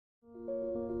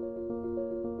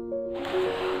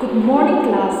Good morning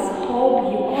class,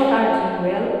 hope you all are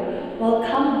doing well.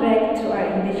 Welcome back to our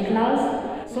English class.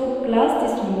 So class,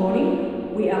 this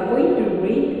morning we are going to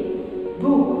read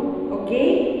book,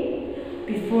 okay?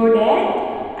 Before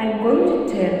that, I'm going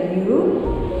to tell you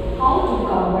how to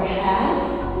comprehend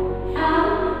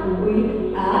and read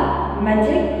a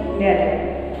magic letter.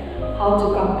 How to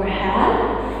comprehend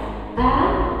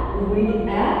and read a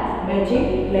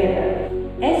magic letter.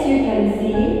 As you can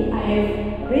see, I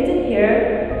have written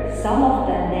here some of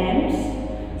the names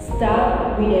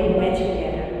start with a magic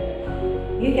letter.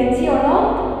 You can see or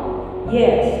not?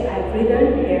 Yes, I've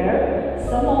written here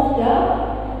some of the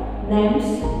names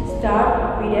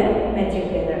start with a magic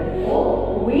letter.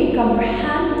 So we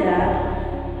comprehend that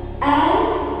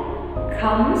and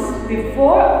comes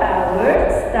before a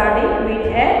word starting with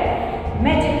a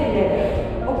magic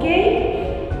letter. Okay?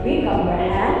 We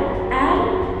comprehend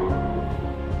and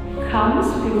comes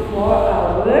before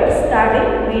a word starting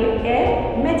with a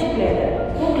magic letter.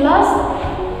 So class,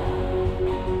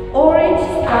 orange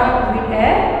start with a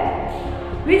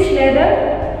which letter?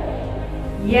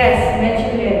 Yes,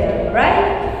 magic letter, right?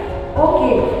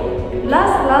 Okay.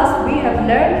 Last class we have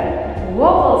learned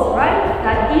vowels, right?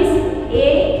 That is A,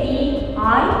 E,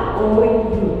 I, O,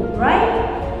 U, right?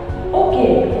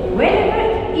 Okay. Whenever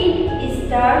it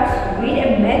starts with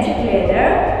a magic letter,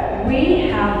 we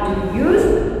have to use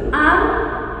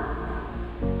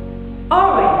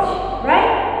orange,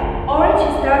 right? Orange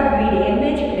start with a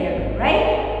magic letter, right?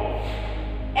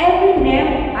 Every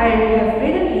name I have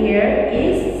written here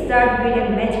is start with a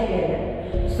magic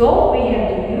letter. So we have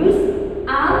to use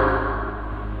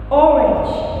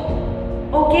orange.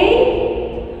 Okay?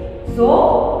 So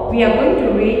we are going to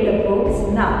read the books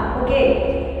now. Okay?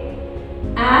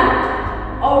 And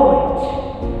orange.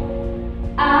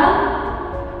 And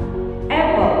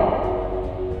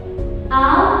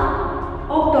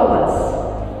octopus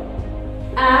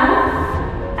and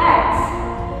X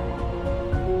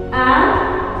and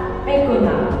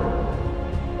iguana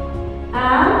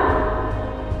and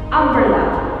umbrella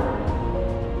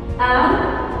and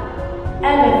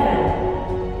elephant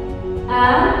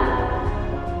and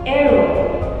arrow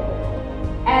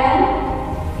and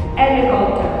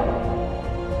helicopter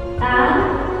and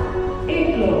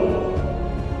igloo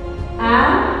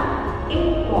and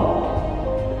inkpot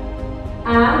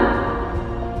and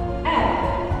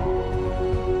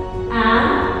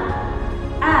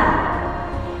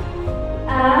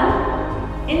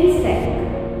insect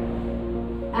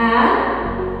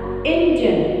and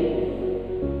engine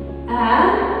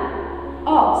and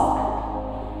ox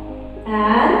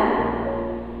and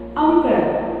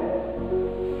umbrella.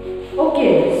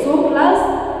 Okay, so class,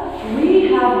 we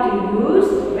have to use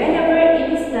whenever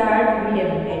it starts with a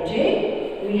magic,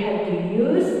 we have to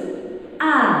use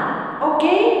an.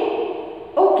 Okay?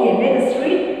 Okay, let us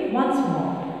read once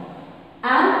more.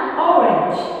 An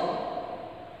orange,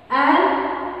 an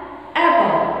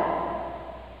apple,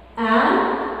 an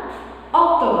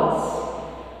octopus,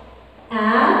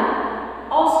 an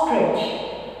ostrich,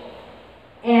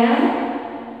 an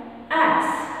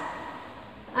axe,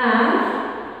 an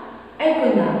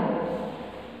iguana,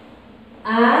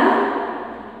 an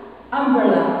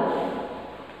umbrella,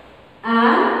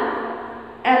 an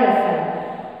elephant,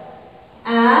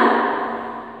 an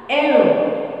arrow,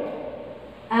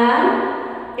 an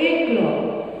igloo,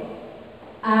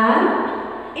 an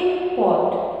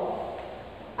inkpot,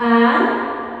 an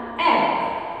egg,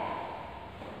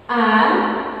 an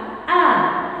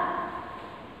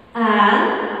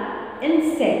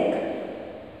insect,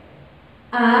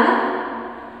 an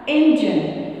engine,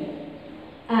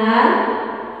 an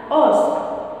ox,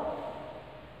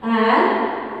 an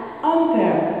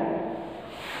umpire.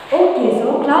 Okay,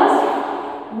 so class,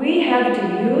 we have to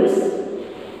use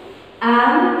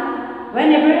and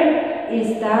whenever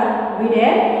it starts with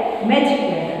a magic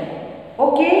letter.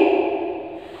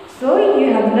 Okay? So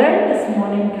you have learned this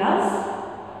morning class.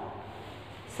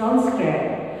 Sounds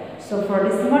great. So for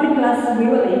this morning class, we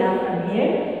will end up from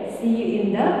here. See you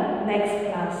in the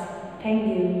next class. Thank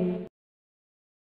you.